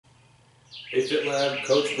Hey Fit Lab,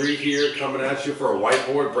 Coach Bree here, coming at you for a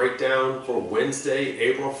whiteboard breakdown for Wednesday,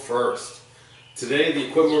 April 1st. Today the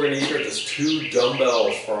equipment we're going to use are just 2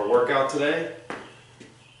 dumbbells for our workout today.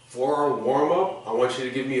 For our warm-up, I want you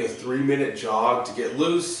to give me a 3-minute jog to get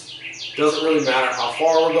loose. Doesn't really matter how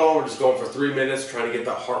far we're going, we're just going for 3 minutes trying to get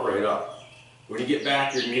that heart rate up. When you get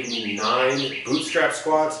back, you're going to give me 9 bootstrap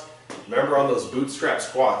squats. Remember, on those bootstrap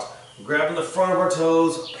squats, we're grabbing the front of our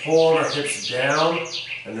toes, pulling our hips down,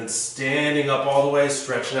 and then standing up all the way,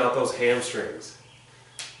 stretching out those hamstrings.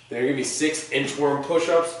 Then you're going to be 6 inchworm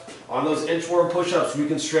push-ups. On those inchworm push-ups, we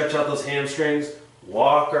can stretch out those hamstrings,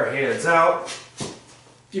 walk our hands out,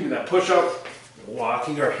 give me that push-up,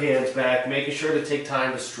 walking our hands back, making sure to take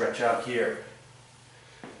time to stretch out here.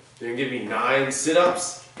 Then you're going to give me 9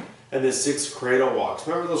 sit-ups, and then 6 cradle walks.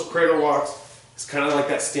 Remember those cradle walks? It's kind of like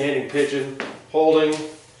that standing pigeon, holding,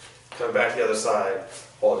 come back to the other side,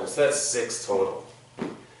 holding. So that's 6 total.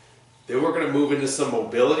 Then we're going to move into some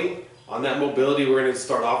mobility. On that mobility, we're going to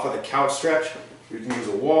start off with a couch stretch. We can use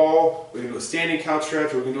a wall, we can do a standing couch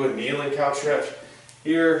stretch, we can do a kneeling couch stretch.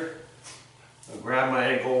 Here, I'll grab my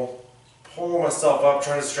ankle, pull myself up,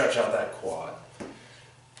 trying to stretch out that quad.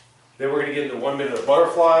 Then we're going to get into 1 minute of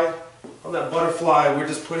butterfly. On that butterfly, we're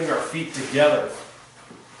just putting our feet together,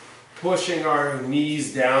 pushing our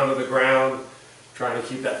knees down to the ground, trying to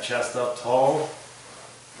keep that chest up tall.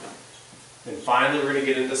 And finally, we're going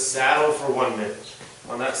to get into saddle for 1 minute.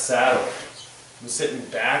 On that saddle, I'm sitting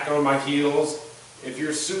back on my heels. If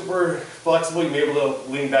you're super flexible, you may be able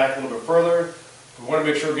to lean back a little bit further. We want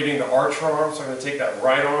to make sure we're getting the arch arm, so I'm going to take that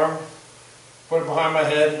right arm, put it behind my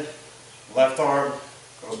head, left arm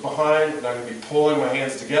goes behind, and I'm going to be pulling my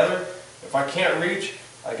hands together. If I can't reach,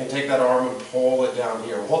 I can take that arm and pull it down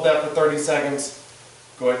here. We'll hold that for 30 seconds.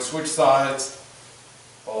 Go ahead and switch sides.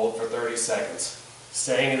 Hold for 30 seconds.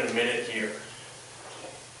 Staying in a minute here.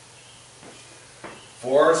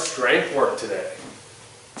 For our strength work today,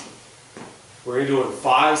 we're going to do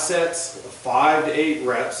 5 sets of 5 to 8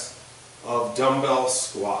 reps of dumbbell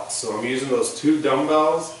squats. So I'm using those 2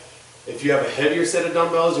 dumbbells. If you have a heavier set of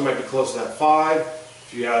dumbbells, you might be close to that 5.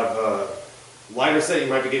 If you have a lighter set, you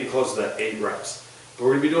might be getting close to that 8 reps. But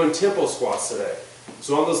we're going to be doing tempo squats today.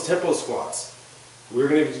 So on those tempo squats, we're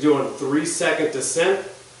going to be doing 3-second descent,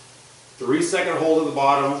 3-second hold at the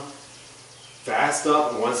bottom, fast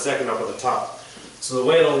up, and 1 second up at the top. So the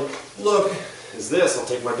way it'll look is this. I'll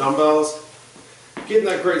take my dumbbells, get in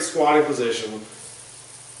that great squatting position.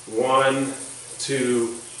 1, 2,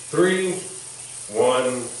 3, 1,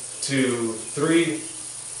 2, 3,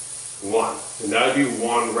 1. And that would be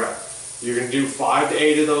 1 rep. You're going to do 5 to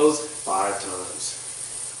 8 of those 5 times.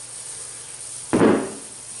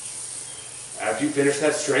 After you finish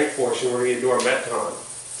that strength portion, we're going to do our metcon.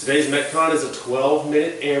 Today's metcon is a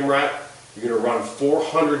 12-minute AMRAP. You're going to run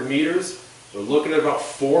 400 meters. We're looking at about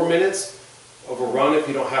 4 minutes of a run if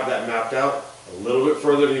you don't have that mapped out. A little bit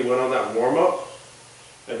further than you went on that warm-up.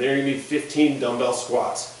 And then you're going to need 15 dumbbell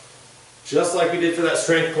squats. Just like we did for that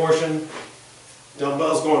strength portion,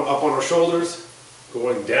 dumbbells going up on our shoulders,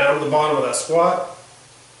 going down to the bottom of that squat,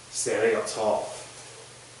 standing up tall.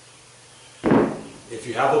 If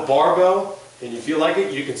you have a barbell and you feel like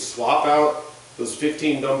it, you can swap out those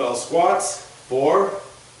 15 dumbbell squats for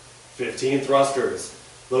 15 thrusters.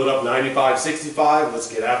 Load up 95, 65, let's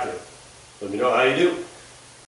get after it. Let me know how you do.